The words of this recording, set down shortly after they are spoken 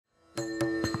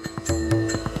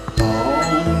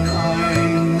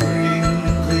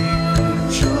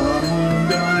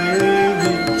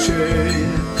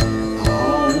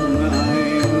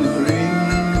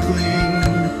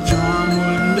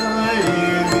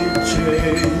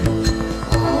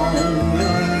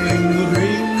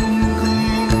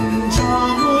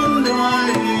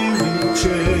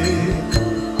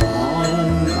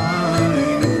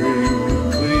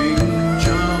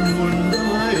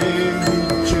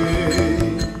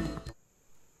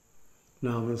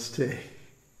Namaste.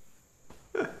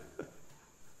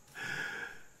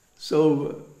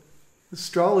 So,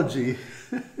 astrology,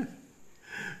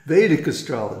 Vedic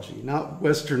astrology, not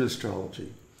Western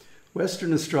astrology.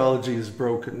 Western astrology is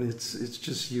broken. It's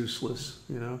just useless,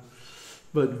 you know.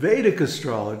 But Vedic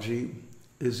astrology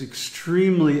is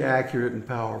extremely accurate and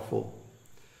powerful.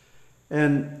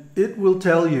 And it will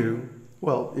tell you,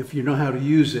 well, if you know how to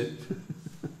use it,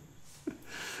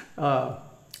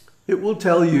 it will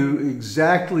tell you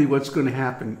exactly what's going to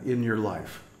happen in your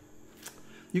life.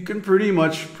 You can pretty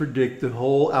much predict the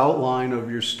whole outline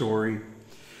of your story.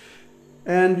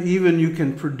 And even you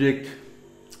can predict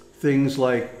things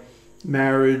like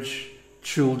marriage,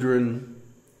 children,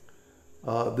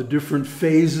 the different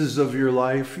phases of your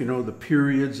life, you know, the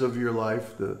periods of your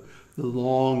life, the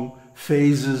long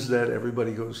phases that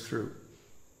everybody goes through.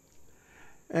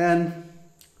 And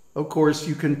of course,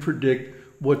 you can predict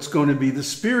what's going to be the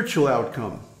spiritual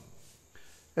outcome.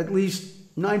 At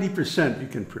least 90% you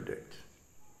can predict.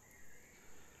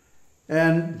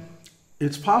 And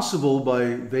it's possible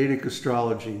by Vedic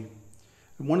astrology,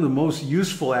 and one of the most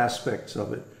useful aspects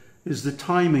of it is the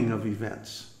timing of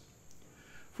events.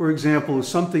 For example, if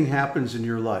something happens in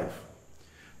your life,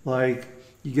 like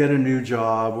you get a new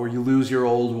job, or you lose your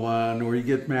old one, or you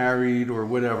get married, or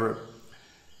whatever,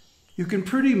 you can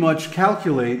pretty much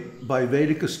calculate by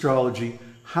Vedic astrology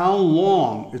how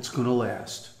long it's going to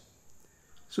last.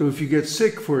 So if you get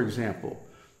sick, for example,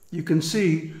 you can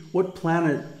see what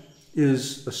planet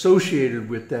is associated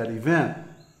with that event,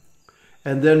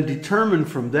 and then determine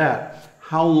from that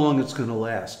how long it's going to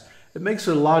last. It makes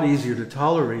it a lot easier to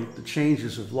tolerate the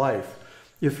changes of life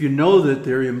if you know that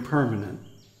they're impermanent,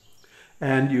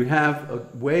 and you have a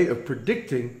way of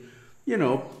predicting, you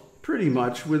know, pretty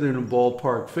much within a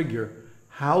ballpark figure,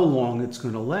 how long it's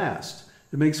going to last.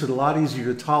 It makes it a lot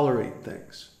easier to tolerate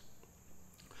things.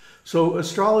 So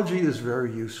astrology is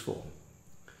very useful.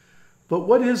 But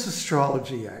what is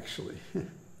astrology actually?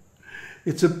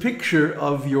 It's a picture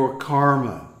of your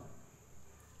karma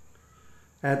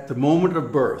at the moment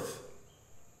of birth.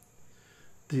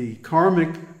 The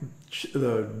karmic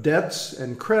debts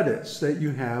and credits that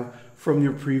you have from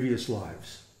your previous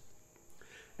lives.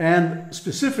 And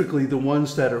specifically the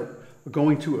ones that are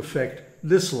going to affect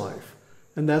this life.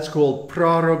 And that's called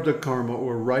prārabda-karma,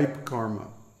 or ripe karma.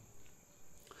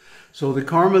 So the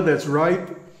karma that's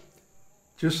ripe,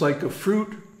 just like a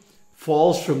fruit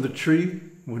falls from the tree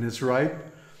when it's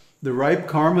ripe, the ripe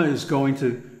karma is going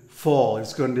to fall.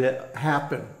 It's going to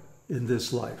happen in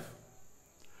this life.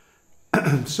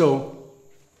 So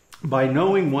by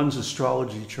knowing one's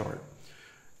astrology chart,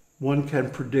 one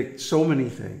can predict so many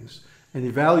things and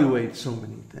evaluate so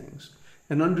many things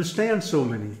and understand so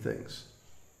many things.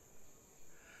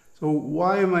 So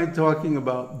why am I talking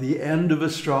about the end of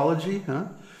astrology? Huh?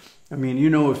 I mean, you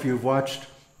know, if you've watched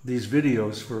these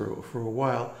videos for a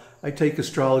while, I take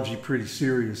astrology pretty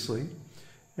seriously,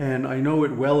 and I know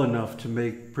it well enough to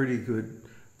make pretty good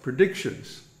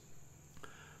predictions.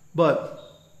 But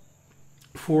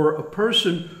for a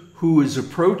person who is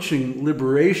approaching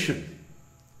liberation,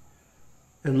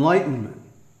 enlightenment,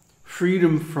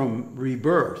 freedom from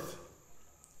rebirth,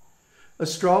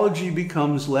 astrology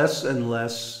becomes less and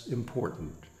less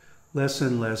important, less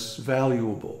and less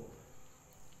valuable.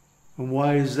 And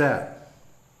why is that?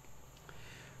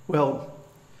 Well,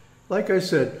 like I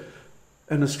said,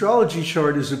 an astrology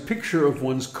chart is a picture of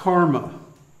one's karma.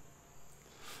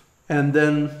 And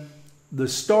then the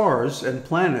stars and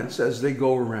planets, as they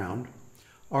go around,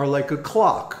 are like a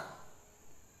clock.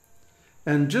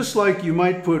 And just like you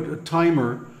might put a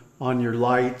timer on your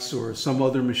lights or some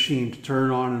other machine to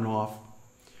turn on and off,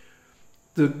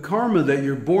 the karma that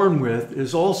you're born with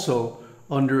is also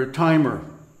under a timer.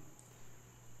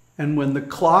 And when the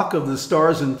clock of the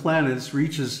stars and planets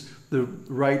reaches the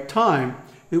right time,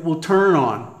 it will turn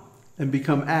on and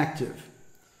become active.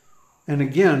 And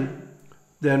again,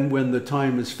 then when the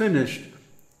time is finished,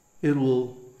 it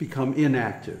will become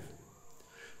inactive.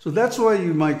 So that's why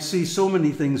you might see so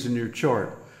many things in your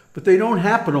chart, but they don't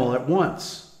happen all at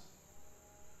once.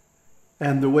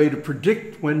 And the way to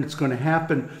predict when it's going to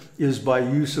happen is by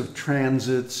use of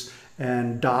transits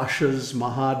and dashas,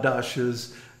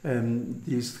 mahadashas, and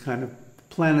these kind of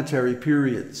planetary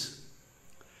periods.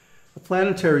 A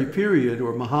planetary period,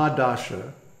 or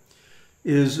mahadasha,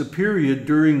 is a period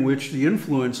during which the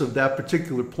influence of that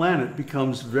particular planet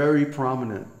becomes very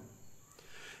prominent.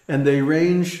 And they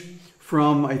range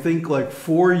from, I think, like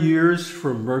 4 years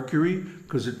from Mercury,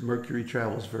 because Mercury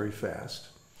travels very fast,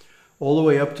 all the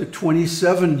way up to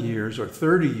 27 years, or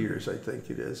 30 years, I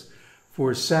think it is,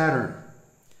 for Saturn.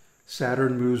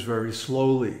 Saturn moves very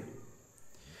slowly.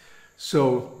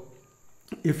 So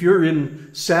if you're in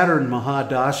Saturn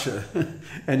Mahadasha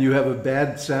and you have a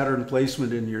bad Saturn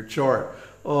placement in your chart,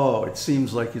 oh, it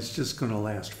seems like it's just going to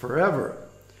last forever.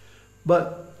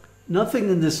 But nothing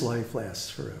in this life lasts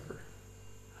forever.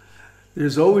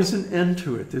 There's always an end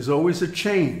to it. There's always a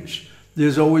change.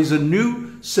 There's always a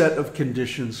new set of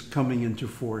conditions coming into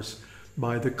force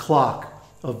by the clock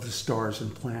of the stars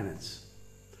and planets.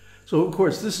 So, of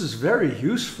course, this is very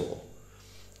useful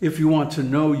if you want to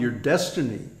know your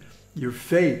destiny, your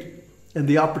fate, and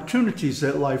the opportunities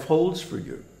that life holds for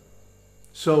you.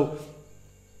 So,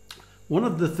 one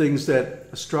of the things that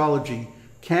astrology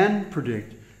can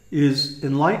predict is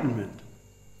enlightenment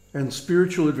and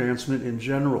spiritual advancement in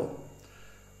general.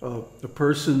 A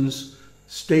person's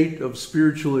state of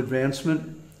spiritual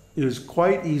advancement is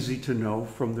quite easy to know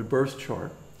from the birth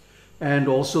chart, and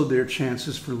also their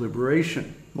chances for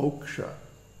liberation, mokṣa.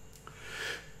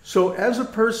 So as a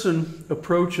person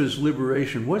approaches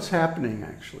liberation, what's happening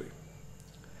actually?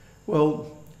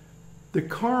 Well, the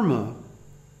karma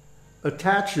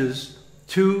attaches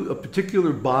to a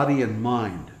particular body and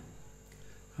mind.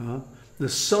 The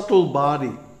subtle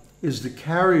body is the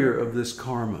carrier of this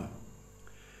karma,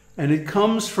 and it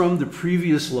comes from the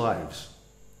previous lives.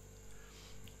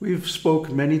 We've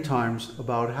spoken many times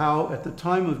about how at the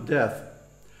time of death,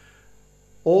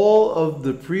 all of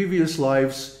the previous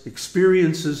life's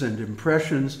experiences and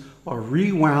impressions are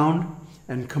rewound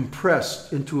and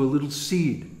compressed into a little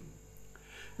seed.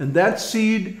 And that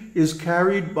seed is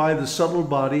carried by the subtle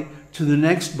body to the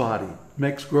next body,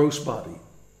 next gross body,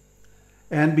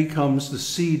 and becomes the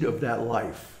seed of that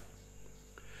life.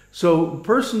 So a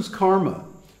person's karma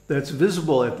that's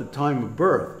visible at the time of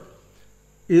birth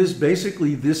is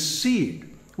basically this seed,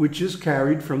 which is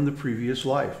carried from the previous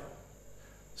life.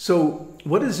 So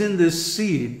what is in this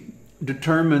seed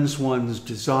determines one's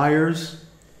desires,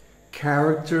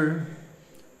 character,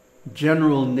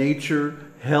 general nature,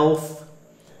 health,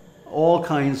 all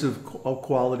kinds of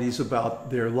qualities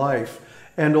about their life,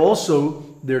 and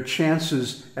also their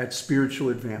chances at spiritual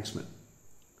advancement.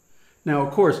 Now,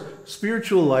 of course,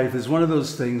 spiritual life is one of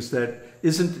those things that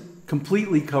isn't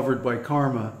completely covered by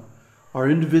karma. Our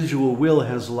individual will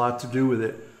has a lot to do with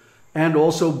it, and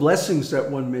also blessings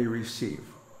that one may receive.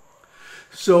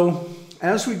 So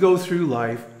as we go through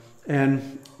life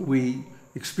and we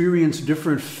experience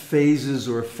different phases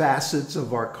or facets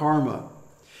of our karma,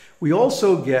 we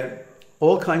also get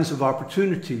all kinds of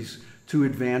opportunities to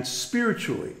advance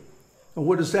spiritually. And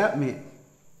what does that mean?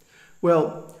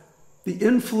 Well, the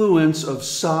influence of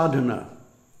sadhana,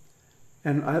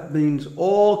 and that means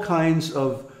all kinds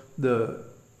of the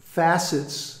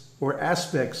facets or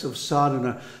aspects of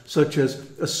sadhana, such as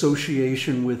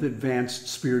association with advanced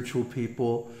spiritual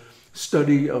people,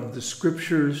 study of the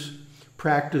scriptures,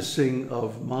 practicing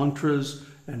of mantras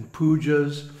and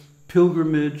pujas,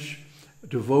 pilgrimage,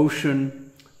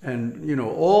 devotion, and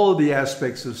all of the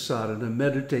aspects of sadhana,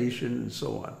 meditation, and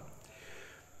so on.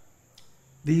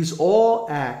 These all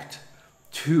act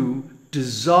to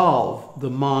dissolve the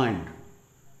mind,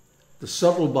 the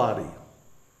subtle body.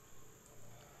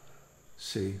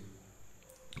 See,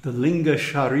 the linga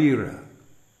sharira,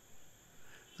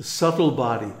 the subtle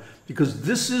body, because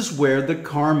this is where the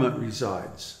karma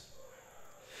resides.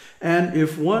 And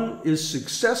if one is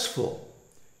successful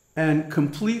and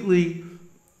completely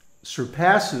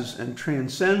surpasses and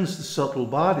transcends the subtle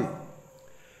body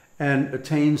and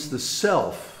attains the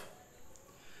self,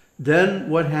 then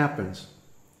what happens?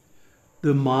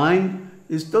 The mind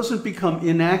doesn't become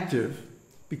inactive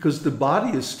because the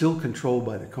body is still controlled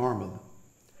by the karma.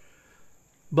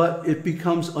 But it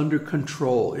becomes under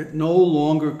control. It no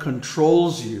longer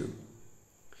controls you.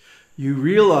 You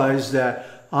realize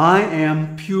that I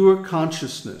am pure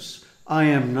consciousness. I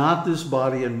am not this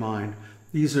body and mind.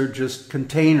 These are just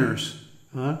containers.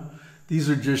 These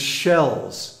are just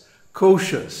shells,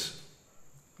 koshas.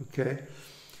 Okay?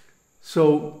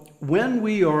 So when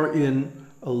we are in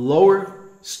a lower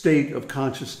state of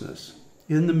consciousness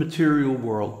in the material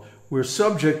world, we're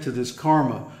subject to this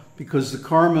karma because the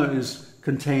karma is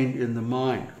contained in the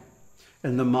mind,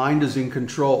 and the mind is in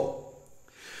control.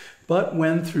 But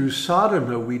when through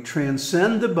sadhana we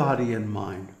transcend the body and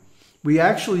mind, we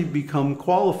actually become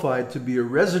qualified to be a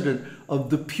resident of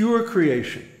the pure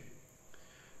creation.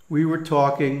 We were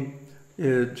talking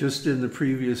just in the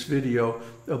previous video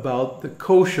about the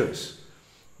koshas,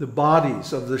 the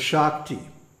bodies of the Shakti.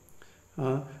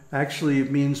 Actually, it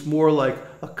means more like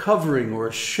a covering or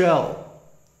a shell.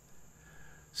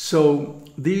 So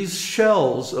these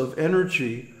shells of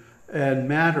energy and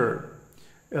matter,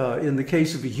 in the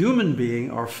case of a human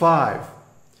being, are 5.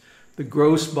 The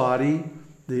gross body,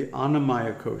 the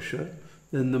Annamaya kosha,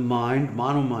 then the mind,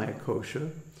 manomaya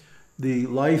kosha, the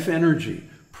life energy,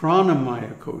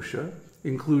 pranamaya kosha,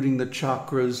 including the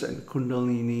chakras and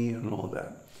kundalini and all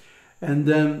that. And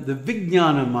then the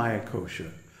vijnanamaya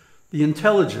kosha, the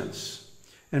intelligence.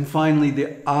 And finally, the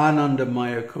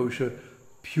anandamaya kosha,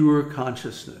 pure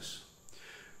consciousness.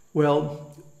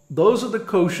 Well, those are the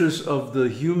koshas of the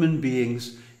human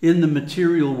beings in the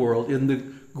material world, in the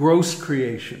gross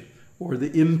creation or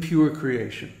the impure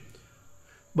creation.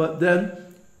 But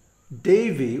then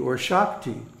Devi or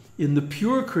Shakti in the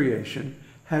pure creation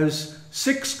has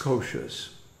 6 koshas,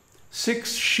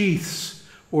 6 sheaths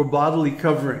or bodily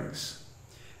coverings.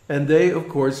 And they, of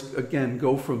course, again,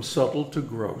 go from subtle to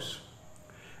gross.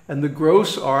 And the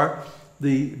gross are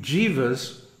the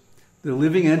jivas, the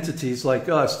living entities like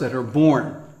us that are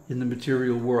born in the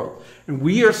material world. And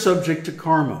we are subject to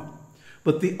karma,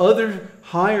 but the other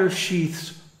higher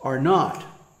sheaths are not.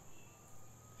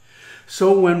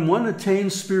 So when one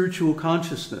attains spiritual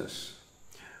consciousness,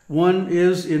 one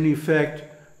is in effect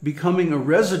becoming a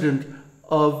resident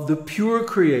of the pure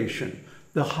creation,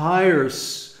 the higher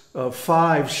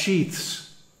 5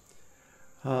 sheaths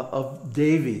of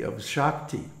Devi, of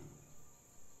Shakti.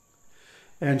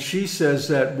 And she says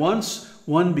that once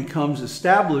one becomes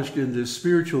established in this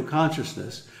spiritual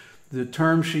consciousness, the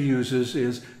term she uses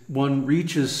is one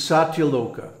reaches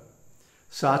Satyaloka.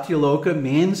 Satyaloka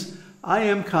means I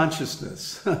am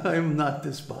consciousness. I am not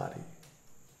this body.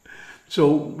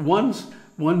 So once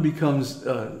one becomes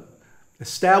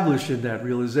established in that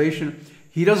realization,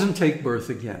 he doesn't take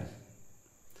birth again.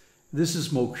 This is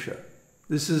mokṣa.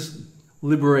 This is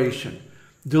liberation,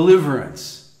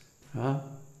 deliverance,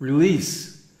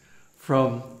 release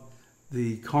from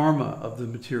the karma of the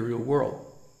material world.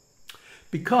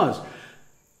 Because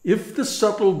if the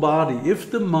subtle body,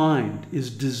 if the mind is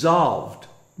dissolved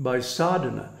by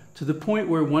sadhana to the point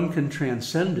where one can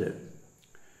transcend it,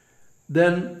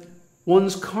 then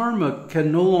one's karma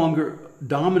can no longer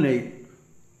dominate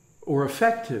or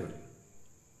affect him.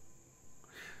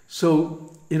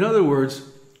 So, in other words,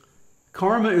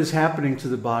 karma is happening to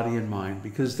the body and mind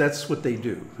because that's what they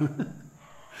do.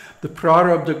 The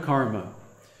prārabda-karma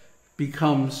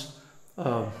becomes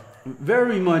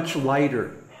very much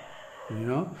lighter,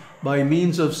 by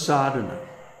means of sadhana.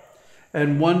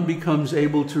 And one becomes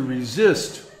able to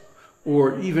resist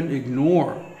or even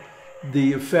ignore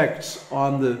the effects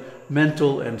on the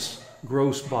mental and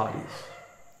gross bodies.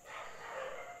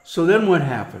 So then what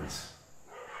happens?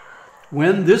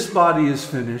 When this body is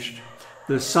finished,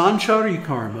 the samsāra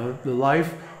karma,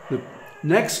 the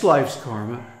next life's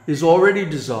karma, is already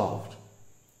dissolved.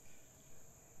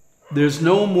 There's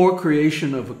no more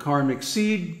creation of a karmic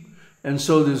seed, and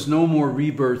so there's no more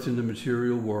rebirth in the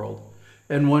material world.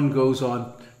 And one goes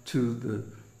on to the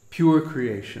pure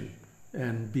creation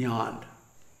and beyond.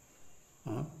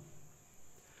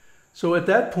 So at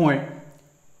that point,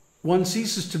 one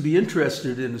ceases to be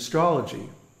interested in astrology,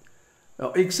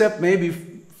 except maybe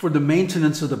for the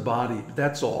maintenance of the body.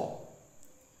 That's all.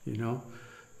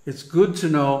 It's good to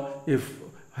know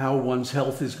how one's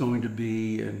health is going to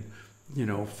be and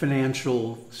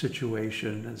financial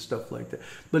situation and stuff like that.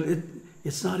 But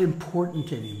it's not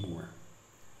important anymore.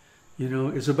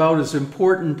 It's about as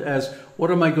important as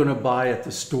what am I going to buy at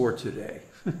the store today?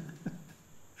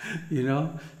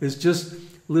 It's just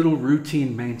little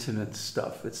routine maintenance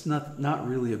stuff. It's not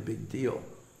really a big deal.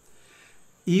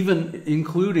 Even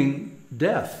including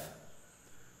death.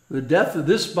 The death of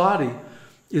this body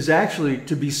is actually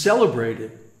to be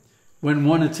celebrated when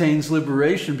one attains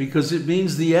liberation, because it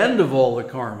means the end of all the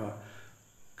karma.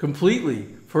 Completely,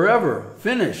 forever,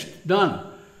 finished, done.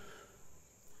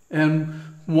 And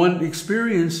one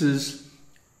experiences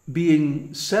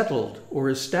being settled or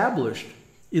established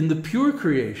in the pure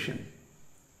creation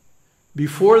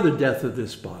before the death of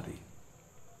this body.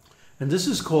 And this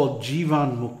is called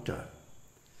jivan mukta.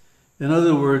 In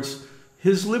other words,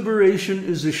 his liberation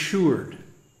is assured.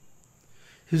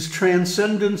 His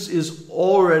transcendence is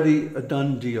already a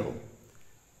done deal.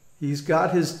 He's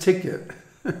got his ticket.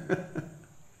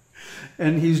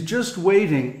 And he's just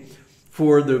waiting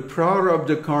for the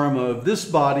prārabda-karma of this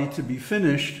body to be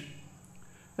finished,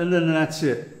 and then that's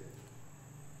it.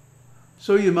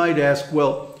 So you might ask,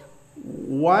 well,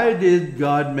 why did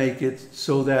God make it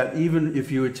so that even if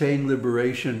you attain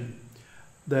liberation,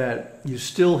 that you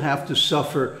still have to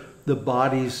suffer the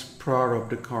body's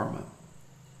prārabda-karma?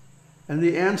 And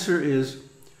the answer is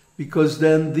because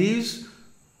then these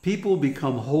people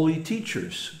become holy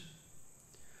teachers.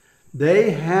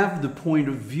 They have the point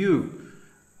of view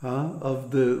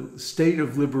of the state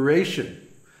of liberation.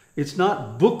 It's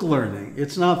not book learning.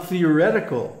 It's not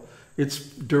theoretical. It's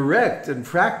direct and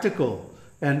practical.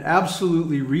 and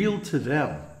absolutely real to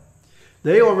them.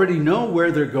 They already know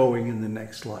where they're going in the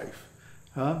next life,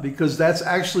 because that's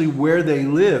actually where they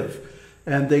live.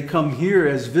 And they come here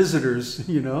as visitors,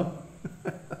 you know,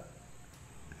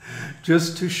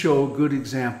 just to show a good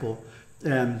example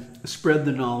and spread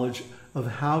the knowledge of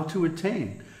how to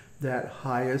attain that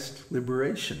highest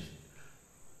liberation.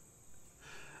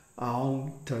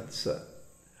 Aum Tat Sat.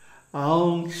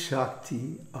 Aum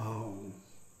Shakti Aum.